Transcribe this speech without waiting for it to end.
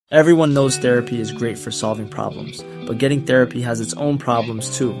Everyone knows therapy is great for solving problems, but getting therapy has its own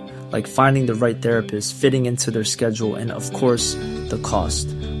problems too, like finding the right therapist, fitting into their schedule, and of course, the cost.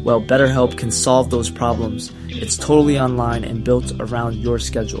 Well, BetterHelp can solve those problems. It's totally online and built around your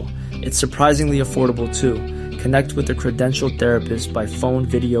schedule. It's surprisingly affordable too. Connect with a credentialed therapist by phone,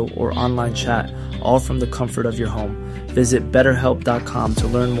 video, or online chat, all from the comfort of your home. Visit BetterHelp.com to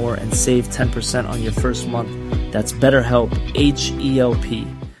learn more and save 10% on your first month. That's BetterHelp, H-E-L-P.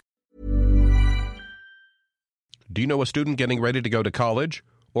 Do you know a student getting ready to go to college?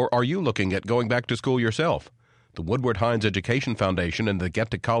 Or are you looking at going back to school yourself? The Woodward Hines Education Foundation and the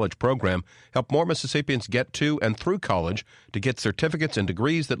Get to College program help more Mississippians get to and through college to get certificates and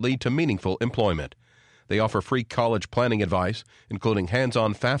degrees that lead to meaningful employment. They offer free college planning advice, including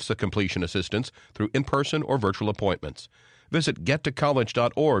hands-on FAFSA completion assistance through in-person or virtual appointments. Visit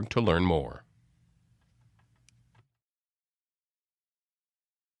gettocollege.org to learn more.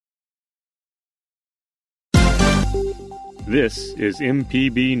 This is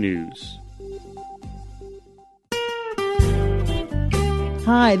MPB News.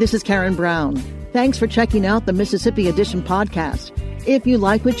 Hi, this is Karen Brown. Thanks for checking out the Mississippi Edition podcast. If you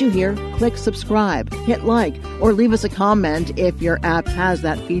like what you hear, click subscribe, hit like, or leave us a comment if your app has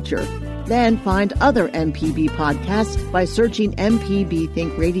that feature. Then find other MPB podcasts by searching MPB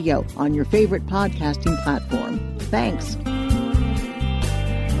Think Radio on your favorite podcasting platform. Thanks.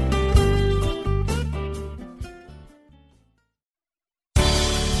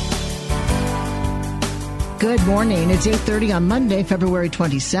 Good morning. It's 8:30 on Monday, February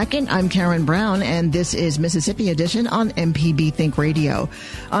 22nd. I'm Karen Brown, and this is Mississippi Edition on MPB Think Radio.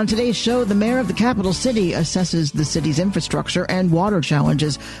 On today's show, the mayor of the capital city assesses the city's infrastructure and water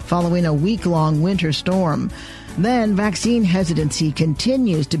challenges following a week-long winter storm. Then, vaccine hesitancy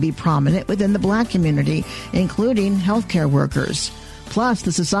continues to be prominent within the Black community, including healthcare workers. Plus,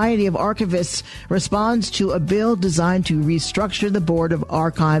 the Society of Archivists responds to a bill designed to restructure the Board of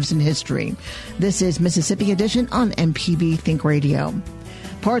Archives and History. This is Mississippi Edition on MPB Think Radio.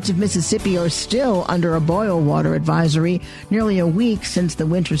 Parts of Mississippi are still under a boil water advisory nearly a week since the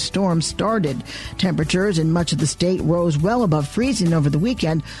winter storm started. Temperatures in much of the state rose well above freezing over the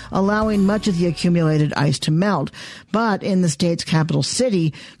weekend, allowing much of the accumulated ice to melt. But in the state's capital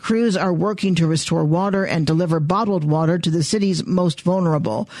city, crews are working to restore water and deliver bottled water to the city's most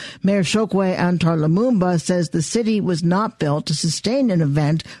vulnerable. Mayor Chokwe Antar Lumumba says the city was not built to sustain an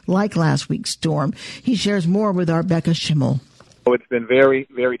event like last week's storm. He shares more with our Becca Schimmel. So it's been very,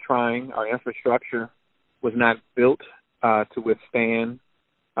 very trying. Our infrastructure was not built to withstand,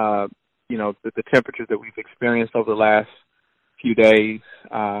 the temperatures that we've experienced over the last few days,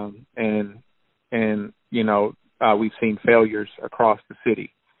 we've seen failures across the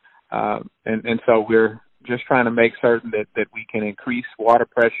city, and so we're just trying to make certain that we can increase water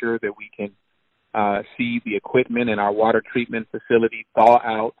pressure, that we can see the equipment in our water treatment facility thaw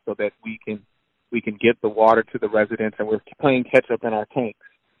out, so that we can get the water to the residents, and we're playing catch up in our tanks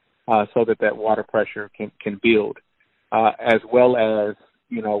so that water pressure can build, as well as,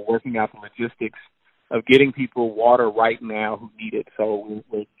 working out the logistics of getting people water right now who need it. So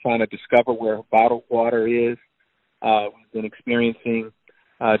we're trying to discover where bottled water is. We've been experiencing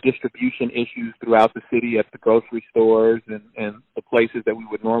distribution issues throughout the city at the grocery stores and the places that we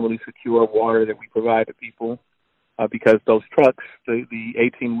would normally secure water that we provide to people because those trucks, the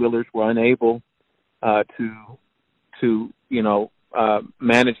 18-wheelers, were unable to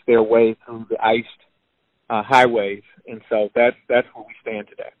manage their way through the iced highways, and so that's where we stand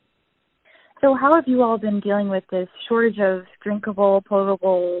today. So how have you all been dealing with this shortage of drinkable,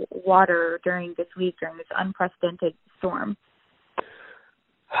 potable water during this week, during this unprecedented storm?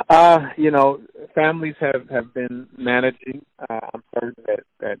 Families have been managing. I'm certain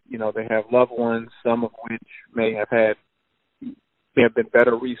that they have loved ones, some of which may have been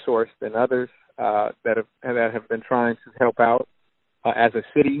better resourced than others. That have been trying to help out. As a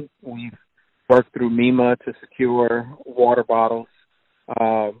city, we've worked through MEMA to secure water bottles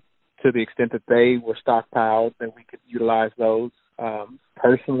to the extent that they were stockpiled, and we could utilize those.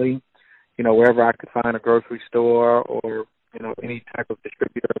 Personally, wherever I could find a grocery store or any type of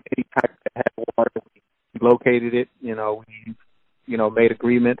distributor, any type that had water, we located it. We made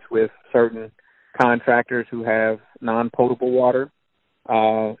agreements with certain contractors who have non-potable water,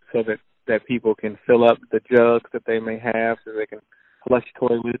 so that people can fill up the jugs that they may have, so they can flush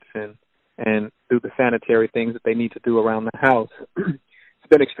toilets and do the sanitary things that they need to do around the house. It's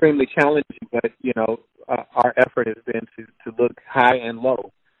been extremely challenging, but our effort has been to look high and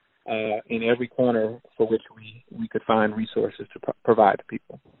low in every corner for which we could find resources to provide to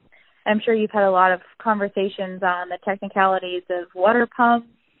people. I'm sure you've had a lot of conversations on the technicalities of water pumps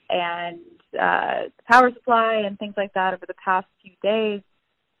and power supply and things like that over the past few days.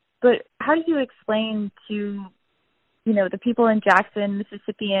 But how do you explain to, the people in Jackson,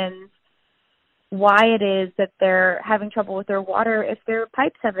 Mississippians, why it is that they're having trouble with their water if their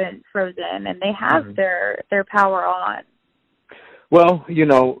pipes haven't frozen and they have their power on? Well,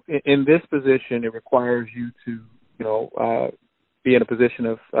 in this position, it requires you to, be in a position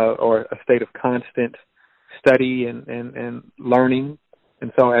of or a state of constant study and learning.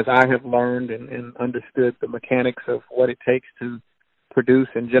 And so as I have learned and understood the mechanics of what it takes to produce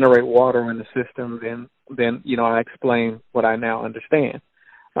and generate water in the system, then I explain what I now understand.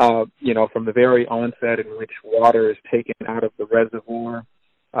 From the very onset in which water is taken out of the reservoir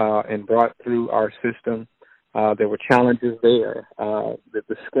and brought through our system, there were challenges there.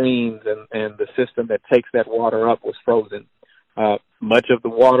 The screens and the system that takes that water up was frozen. Much of the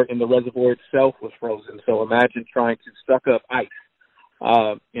water in the reservoir itself was frozen. So imagine trying to suck up ice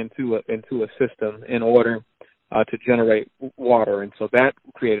into a system in order to generate water, and so that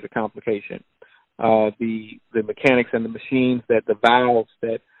created a complication. The mechanics and the machines the valves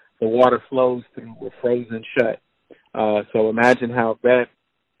that the water flows through were frozen shut. So imagine how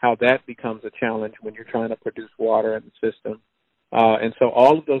that becomes a challenge when you're trying to produce water in the system. And so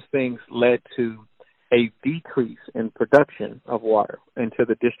all of those things led to a decrease in production of water and to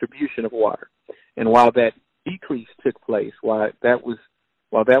the distribution of water. And while that decrease took place, while that was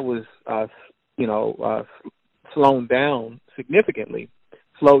slowed down significantly,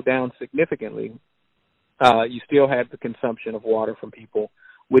 you still had the consumption of water from people,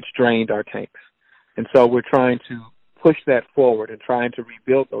 which drained our tanks. And so we're trying to push that forward and trying to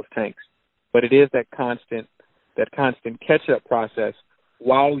rebuild those tanks. But it is that constant catch-up process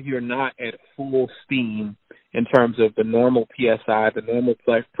while you're not at full steam in terms of the normal PSI, the normal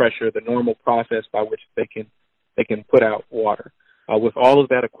pressure, the normal process by which they can put out water. With all of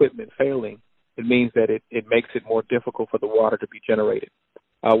that equipment failing, it means that it makes it more difficult for the water to be generated.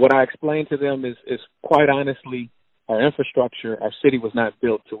 What I explained to them is quite honestly, our infrastructure, our city was not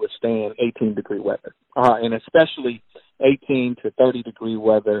built to withstand 18-degree weather, and especially 18 to 30-degree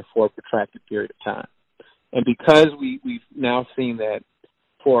weather for a protracted period of time. And because we've now seen that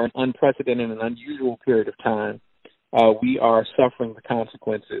for an unprecedented and unusual period of time, we are suffering the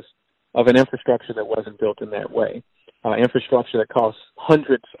consequences of an infrastructure that wasn't built in that way. Infrastructure that costs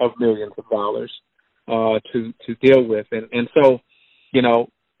hundreds of millions of dollars to deal with. And so,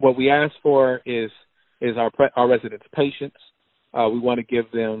 what we ask for is our residents' patience. We want to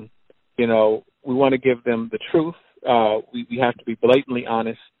give them, the truth. We have to be blatantly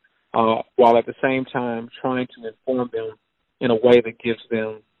honest, while at the same time trying to inform them in a way that gives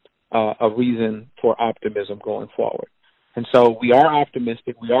them a reason for optimism going forward. And so we are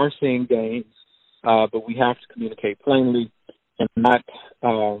optimistic. We are seeing gains, but we have to communicate plainly and not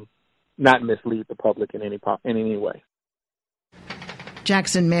mislead the public in any way.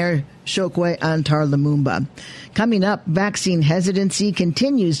 Jackson Mayor Chokwe Antar Lumumba. Coming up, vaccine hesitancy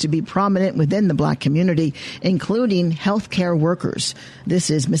continues to be prominent within the Black community, including healthcare workers.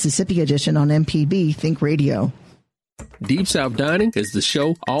 This is Mississippi Edition on MPB Think Radio. Deep South Dining is the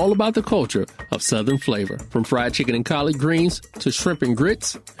show all about the culture of Southern flavor, from fried chicken and collard greens to shrimp and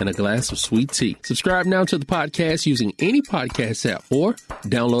grits and a glass of sweet tea. Subscribe now to the podcast using any podcast app or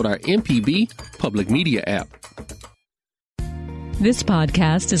download our MPB Public Media app. This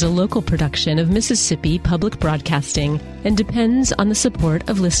podcast is a local production of Mississippi Public Broadcasting and depends on the support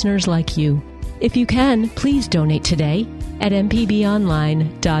of listeners like you. If you can, please donate today at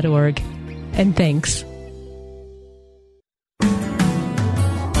mpbonline.org. And thanks.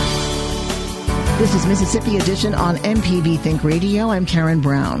 This is Mississippi Edition on MPB Think Radio. I'm Karen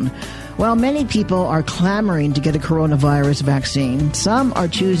Brown. While many people are clamoring to get a coronavirus vaccine, some are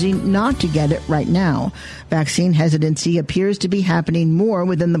choosing not to get it right now. Vaccine hesitancy appears to be happening more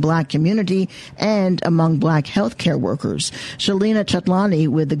within the Black community and among Black healthcare workers. Shalina Chatlani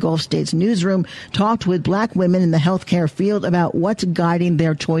with the Gulf States Newsroom talked with Black women in the healthcare field about what's guiding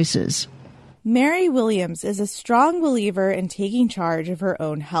their choices. Mary Williams is a strong believer in taking charge of her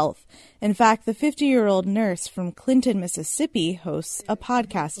own health. In fact, the 50-year-old nurse from Clinton, Mississippi, hosts a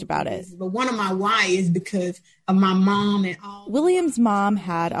podcast about it. But one of my why is because of my mom and all. Williams' mom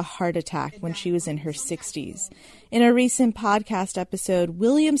had a heart attack when she was in her 60s. In a recent podcast episode,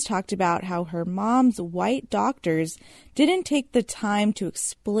 Williams talked about how her mom's white doctors didn't take the time to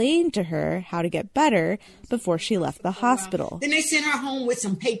explain to her how to get better before she left the hospital. Then they sent her home with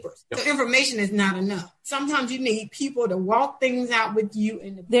some papers. So information is not enough. Sometimes you need people to walk things out with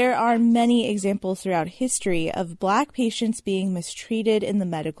you. There are many examples throughout history of Black patients being mistreated in the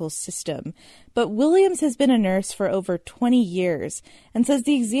medical system. But Williams has been a nurse for over 20 years and says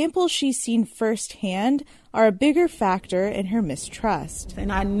the examples she's seen firsthand are a bigger factor in her mistrust.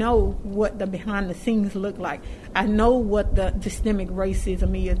 And I know what the behind the scenes look like. I know what the systemic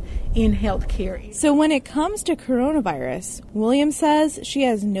racism is in healthcare. So when it comes to coronavirus, Williams says she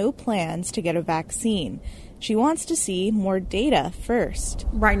has no plans to get a vaccine. She wants to see more data first.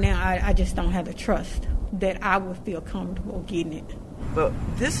 Right now, I just don't have the trust that I would feel comfortable getting it. But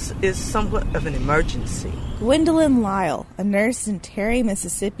this is somewhat of an emergency. Gwendolyn Lyle, a nurse in Terry,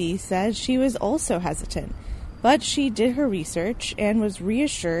 Mississippi, says she was also hesitant. But she did her research and was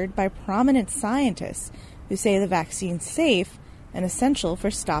reassured by prominent scientists who say the vaccine's safe and essential for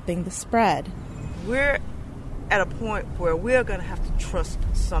stopping the spread. We're at a point where we're going to have to trust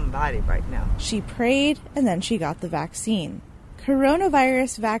somebody right now. She prayed and then she got the vaccine.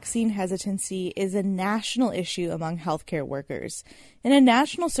 Coronavirus vaccine hesitancy is a national issue among healthcare workers. In a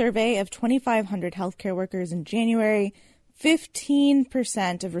national survey of 2,500 healthcare workers in January,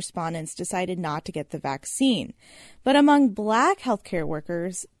 15% of respondents decided not to get the vaccine. But among Black healthcare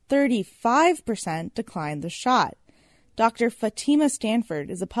workers, 35% declined the shot. Dr. Fatima Stanford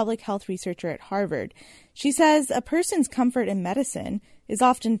is a public health researcher at Harvard. She says a person's comfort in medicine is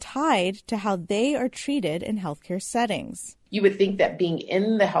often tied to how they are treated in healthcare settings. You would think that being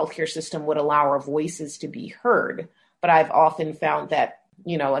in the healthcare system would allow our voices to be heard, but I've often found that,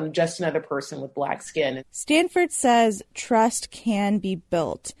 I'm just another person with Black skin. Stanford says trust can be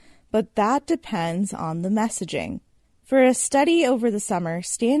built, but that depends on the messaging. For a study over the summer,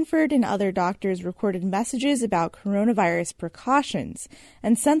 Stanford and other doctors recorded messages about coronavirus precautions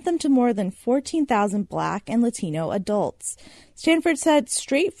and sent them to more than 14,000 Black and Latino adults. Stanford said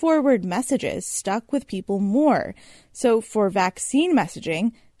straightforward messages stuck with people more. So for vaccine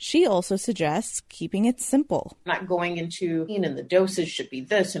messaging, she also suggests keeping it simple. Not going into, and the dosage should be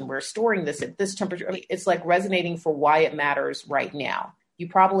this, and we're storing this at this temperature. It's like resonating for why it matters right now. You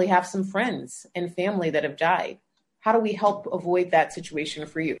probably have some friends and family that have died. How do we help avoid that situation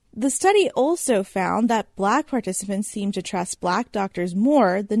for you? The study also found that Black participants seem to trust Black doctors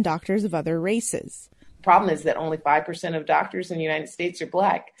more than doctors of other races. The problem is that only 5% of doctors in the United States are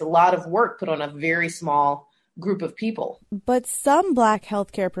Black. It's a lot of work put on a very small group of people. But some Black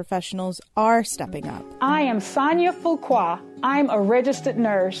healthcare professionals are stepping up. I am Sonia Fuqua. I'm a registered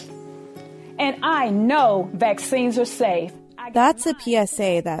nurse, and I know vaccines are safe. That's a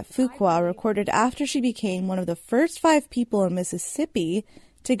PSA that Fuqua recorded after she became one of the first 5 people in Mississippi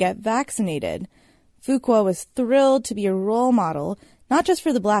to get vaccinated. Fuqua was thrilled to be a role model, not just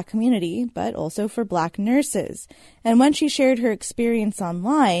for the Black community, but also for Black nurses. And when she shared her experience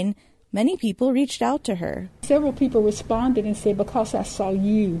online, many people reached out to her. Several people responded and said, because I saw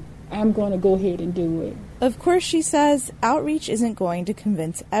you, I'm going to go ahead and do it. Of course, she says, outreach isn't going to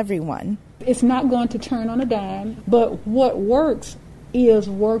convince everyone. It's not going to turn on a dime, but what works is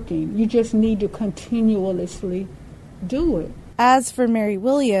working. You just need to continuously do it. As for Mary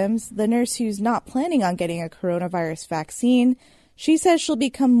Williams, the nurse who's not planning on getting a coronavirus vaccine, she says she'll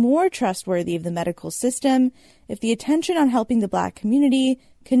become more trustworthy of the medical system if the attention on helping the Black community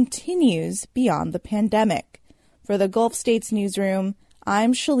continues beyond the pandemic. For the Gulf States Newsroom,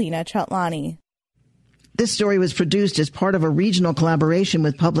 I'm Shalina Chatlani. This story was produced as part of a regional collaboration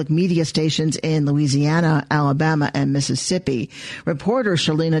with public media stations in Louisiana, Alabama, and Mississippi. Reporter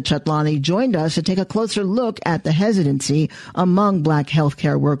Shalina Chatlani joined us to take a closer look at the hesitancy among Black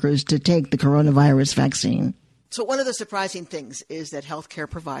healthcare workers to take the coronavirus vaccine. So one of the surprising things is that healthcare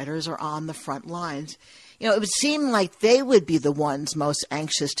providers are on the front lines. It would seem like they would be the ones most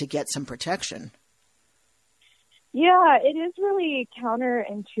anxious to get some protection. Yeah, it is really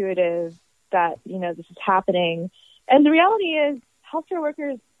counterintuitive that, this is happening. And the reality is healthcare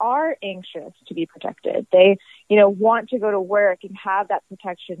workers are anxious to be protected. They, want to go to work and have that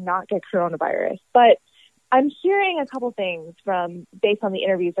protection, not get coronavirus. But I'm hearing a couple things based on the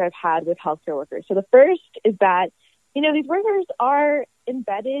interviews I've had with healthcare workers. So the first is that, these workers are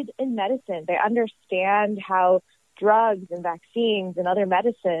embedded in medicine. They understand how drugs and vaccines and other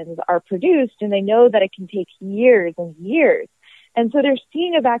medicines are produced, and they know that it can take years and years. And so they're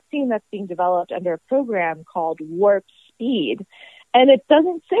seeing a vaccine that's being developed under a program called Warp Speed, and it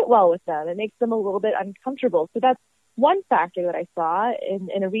doesn't sit well with them. It makes them a little bit uncomfortable. So that's one factor that I saw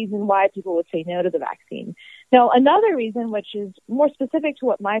and a reason why people would say no to the vaccine. Now, another reason, which is more specific to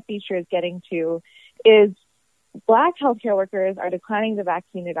what my feature is getting to, is Black healthcare workers are declining the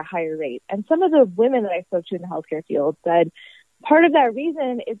vaccine at a higher rate. And some of the women that I spoke to in the healthcare field said part of that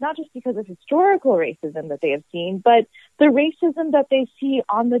reason is not just because of historical racism that they have seen, but the racism that they see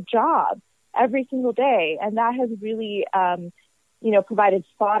on the job every single day. And that has really, provided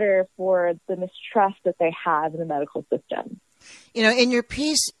fodder for the mistrust that they have in the medical system. In your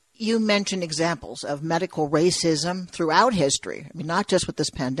piece, you mentioned examples of medical racism throughout history, not just with this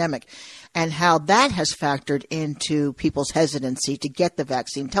pandemic, and how that has factored into people's hesitancy to get the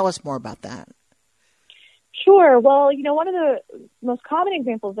vaccine. Tell us more about that. Sure. Well, one of the most common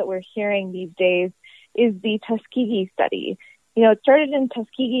examples that we're hearing these days is the Tuskegee study. It started in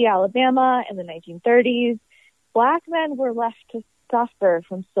Tuskegee, Alabama in the 1930s. Black men were left to suffer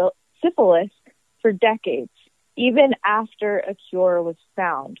from syphilis for decades. Even after a cure was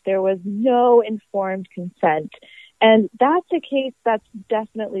found, there was no informed consent. And that's a case that's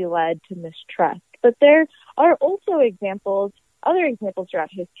definitely led to mistrust. But there are also other examples throughout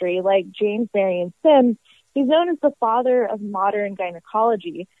history, like James Marion Sims. He's known as the father of modern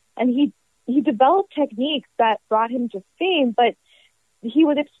gynecology, and he developed techniques that brought him to fame, but he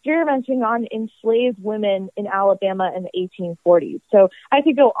was experimenting on enslaved women in Alabama in the 1840s. So I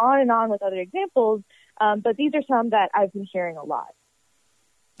could go on and on with other examples, but these are some that I've been hearing a lot.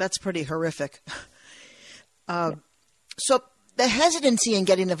 That's pretty horrific. So the hesitancy in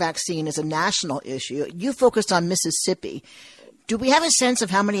getting the vaccine is a national issue. You focused on Mississippi. Do we have a sense of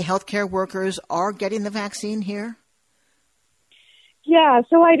how many healthcare workers are getting the vaccine here? Yeah,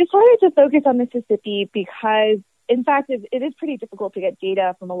 so I decided to focus on Mississippi because, in fact, it is pretty difficult to get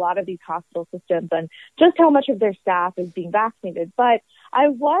data from a lot of these hospital systems on just how much of their staff is being vaccinated. But I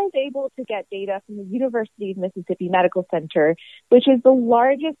was able to get data from the University of Mississippi Medical Center, which is the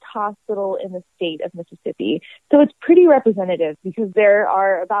largest hospital in the state of Mississippi. So it's pretty representative because there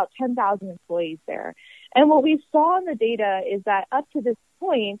are about 10,000 employees there. And what we saw in the data is that up to this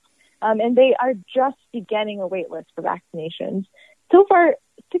point, and they are just beginning a wait list for vaccinations, so far,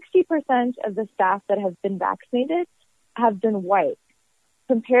 60% of the staff that have been vaccinated have been white,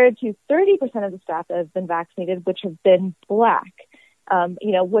 compared to 30% of the staff that have been vaccinated, which have been Black,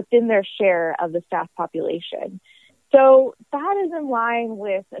 within their share of the staff population. So that is in line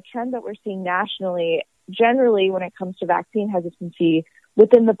with a trend that we're seeing nationally, generally when it comes to vaccine hesitancy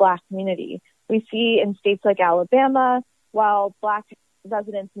within the Black community. We see in states like Alabama, while Black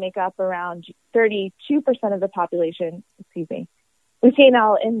residents make up around 32% of the population, we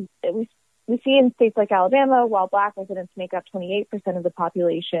see in states like Alabama, while Black residents make up 28% of the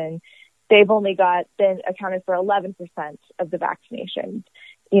population, they've only been accounted for 11% of the vaccinations.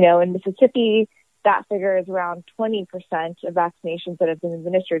 In Mississippi, that figure is around 20% of vaccinations that have been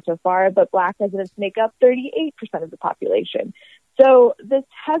administered so far, but Black residents make up 38% of the population. So this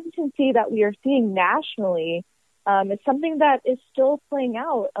hesitancy that we are seeing nationally is something that is still playing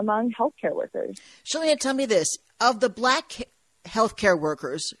out among healthcare workers. Shalina, tell me this. Of the Black healthcare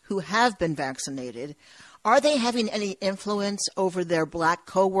workers who have been vaccinated, are they having any influence over their Black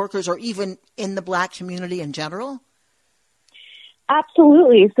coworkers or even in the Black community in general?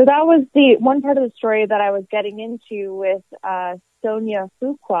 Absolutely. So that was the one part of the story that I was getting into with Sonia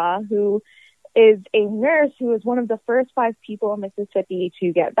Fuqua, who is a nurse who was one of the first 5 people in Mississippi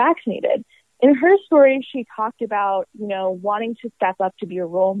to get vaccinated. In her story, she talked about, wanting to step up to be a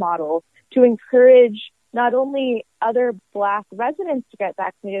role model, to encourage not only other Black residents to get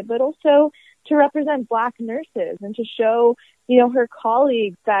vaccinated, but also to represent Black nurses and to show, her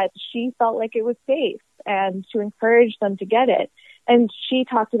colleagues that she felt like it was safe and to encourage them to get it. And she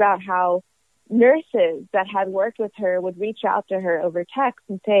talked about how nurses that had worked with her would reach out to her over text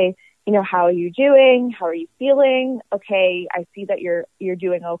and say, how are you doing? How are you feeling? Okay, I see that you're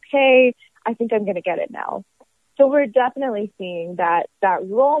doing okay. I think I'm going to get it now. So we're definitely seeing that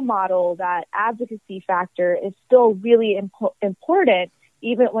role model, that advocacy factor is still really important,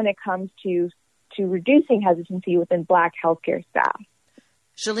 even when it comes to reducing hesitancy within Black healthcare staff.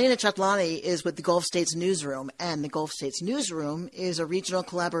 Shalina Chatlani is with the Gulf States Newsroom, and the Gulf States Newsroom is a regional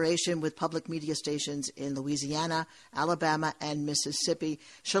collaboration with public media stations in Louisiana, Alabama, and Mississippi.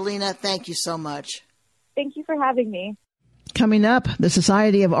 Shalina, thank you so much. Thank you for having me. Coming up, the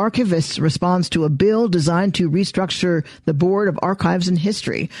Society of Archivists responds to a bill designed to restructure the Board of Archives and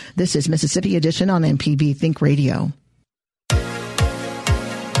History. This is Mississippi Edition on MPB Think Radio.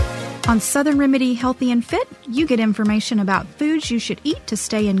 On Southern Remedy Healthy and Fit, you get information about foods you should eat to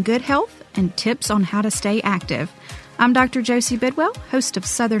stay in good health and tips on how to stay active. I'm Dr. Josie Bidwell, host of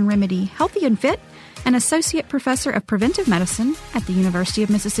Southern Remedy Healthy and Fit, and Associate Professor of Preventive Medicine at the University of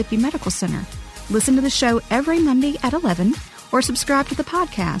Mississippi Medical Center. Listen to the show every Monday at 11 or subscribe to the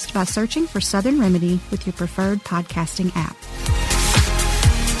podcast by searching for Southern Remedy with your preferred podcasting app.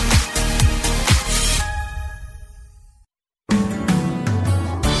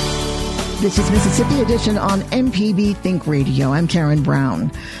 This is Mississippi Edition on MPB Think Radio. I'm Karen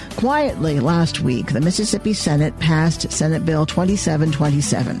Brown. Quietly last week, the Mississippi Senate passed Senate Bill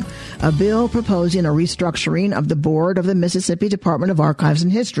 2727, a bill proposing a restructuring of the board of the Mississippi Department of Archives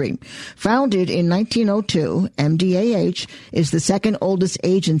and History. Founded in 1902, MDAH is the second oldest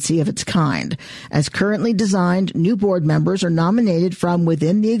agency of its kind. As currently designed, new board members are nominated from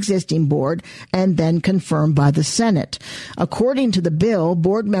within the existing board and then confirmed by the Senate. According to the bill,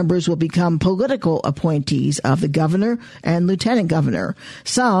 board members will become political appointees of the governor and lieutenant governor.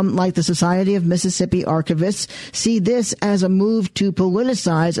 Some, like the Society of Mississippi Archivists, see this as a move to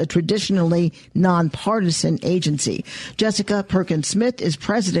politicize a traditionally nonpartisan agency. Jessica Perkins-Smith is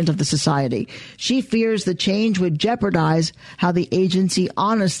president of the society. She fears the change would jeopardize how the agency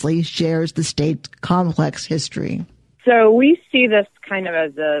honestly shares the state's complex history. So we see this kind of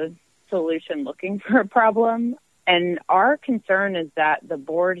as a solution looking for a problem. And our concern is that the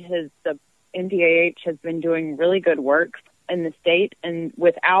MDAH has been doing really good work in the state and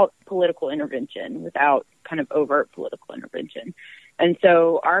without political intervention, without kind of overt political intervention. And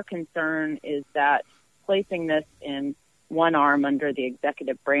so our concern is that placing this in one arm under the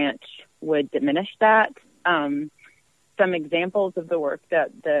executive branch would diminish that. Some examples of the work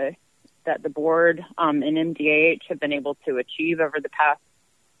that the board and MDAH have been able to achieve over the past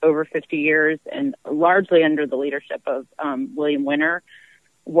over 50 years, and largely under the leadership of William Winter,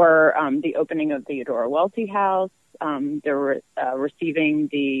 were the opening of the Eudora Welty House. They were receiving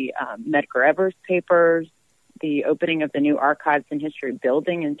the Medgar Evers papers, the opening of the new Archives and History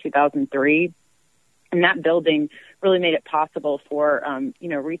building in 2003. And that building really made it possible for,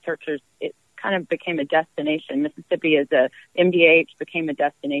 researchers. It kind of became a destination. Mississippi MDAH became a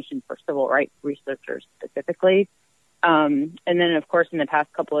destination for civil rights researchers specifically. And then, of course, in the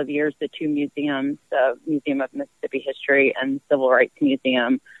past couple of years, the two museums, the Museum of Mississippi History and the Civil Rights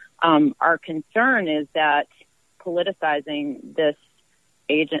Museum, our concern is that politicizing this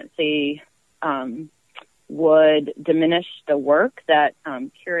agency would diminish the work that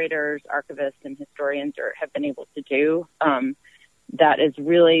curators, archivists, and historians have been able to do. That has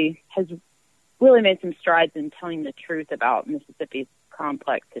really made some strides in telling the truth about Mississippi's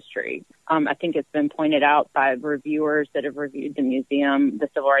complex history. I think it's been pointed out by reviewers that have reviewed the museum, the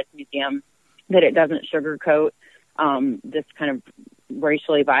Civil Rights Museum, that it doesn't sugarcoat this kind of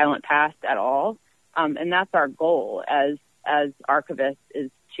racially violent past at all. And that's our goal as archivists, is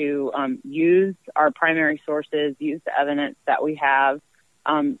to use our primary sources, use the evidence that we have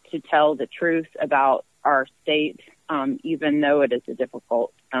to tell the truth about our state, even though it is a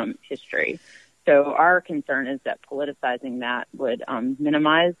difficult history. So our concern is that politicizing that would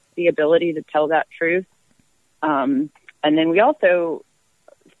minimize the ability to tell that truth. And then we also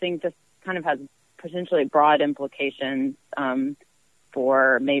think this kind of has potentially broad implications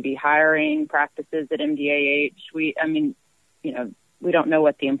for maybe hiring practices at MDAH. We don't know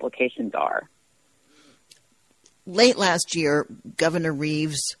what the implications are. Late last year, Governor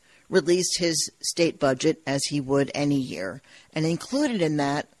Reeves released his state budget, as he would any year, and included in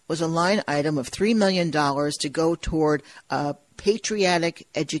that was a line item of $3 million to go toward a patriotic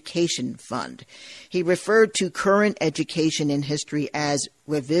education fund. He referred to current education in history as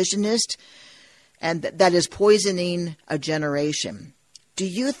revisionist, and that is poisoning a generation. Do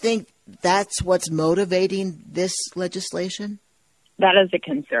you think that's what's motivating this legislation? That is a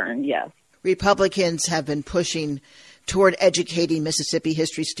concern, yes. Republicans have been pushing toward educating Mississippi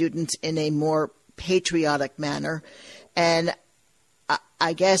history students in a more patriotic manner. And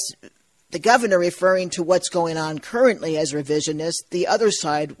I guess the governor referring to what's going on currently as revisionist, the other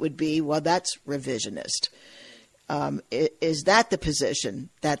side would be, well, that's revisionist. Is that the position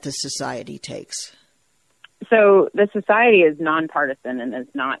that the society takes? So the society is nonpartisan and is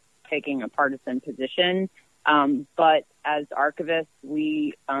not taking a partisan position. But as archivists,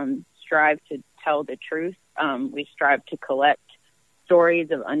 we strive to tell the truth. We strive to collect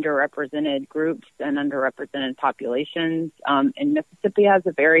stories of underrepresented groups and underrepresented populations. And Mississippi has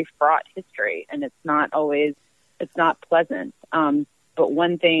a very fraught history, and it's not pleasant. But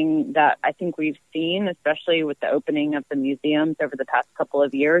one thing that I think we've seen, especially with the opening of the museums over the past couple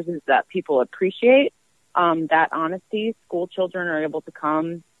of years, is that people appreciate that honesty. School children are able to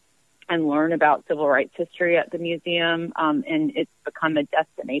come and learn about civil rights history at the museum, and it's become a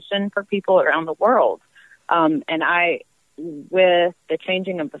destination for people around the world. With the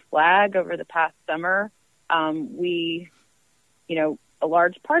changing of the flag over the past summer, a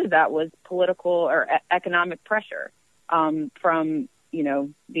large part of that was political or economic pressure from,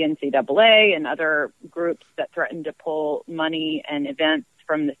 the NCAA and other groups that threatened to pull money and events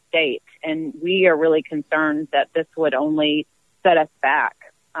from the state. And we are really concerned that this would only set us back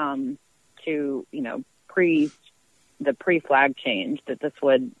to, the pre-flag change, that this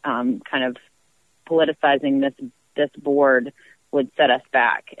would kind of politicizing this board would set us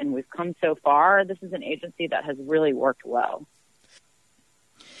back. And we've come so far. This is an agency that has really worked well.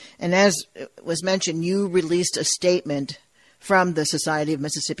 And as was mentioned, you released a statement from the Society of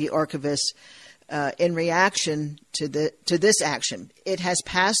Mississippi Archivists in reaction to this action. It has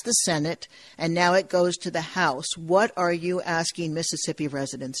passed the Senate, and now it goes to the House. What are you asking Mississippi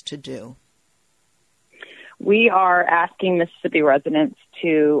residents to do? We are asking Mississippi residents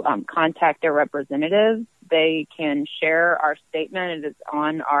to contact their representatives. They can share our statement. It is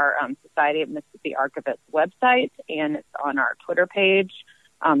on our Society of Mississippi Archivists website, and it's on our Twitter page.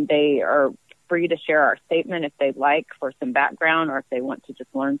 They are free to share our statement if they'd like for some background, or if they want to just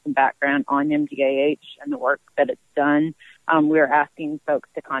learn some background on MDAH and the work that it's done. We are asking folks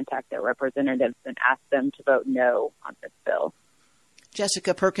to contact their representatives and ask them to vote no on this bill.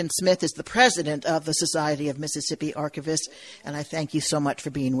 Jessica Perkins Smith is the president of the Society of Mississippi Archivists, and I thank you so much for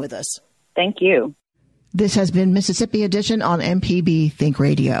being with us. Thank you. This has been Mississippi Edition on MPB Think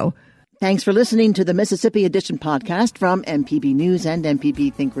Radio. Thanks for listening to the Mississippi Edition podcast from MPB News and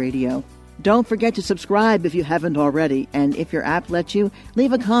MPB Think Radio. Don't forget to subscribe if you haven't already, and if your app lets you,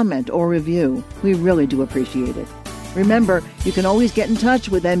 leave a comment or review. We really do appreciate it. Remember, you can always get in touch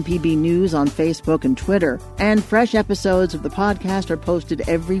with MPB News on Facebook and Twitter, and fresh episodes of the podcast are posted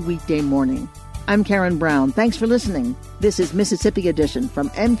every weekday morning. I'm Karen Brown. Thanks for listening. This is Mississippi Edition from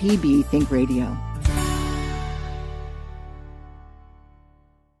MPB Think Radio.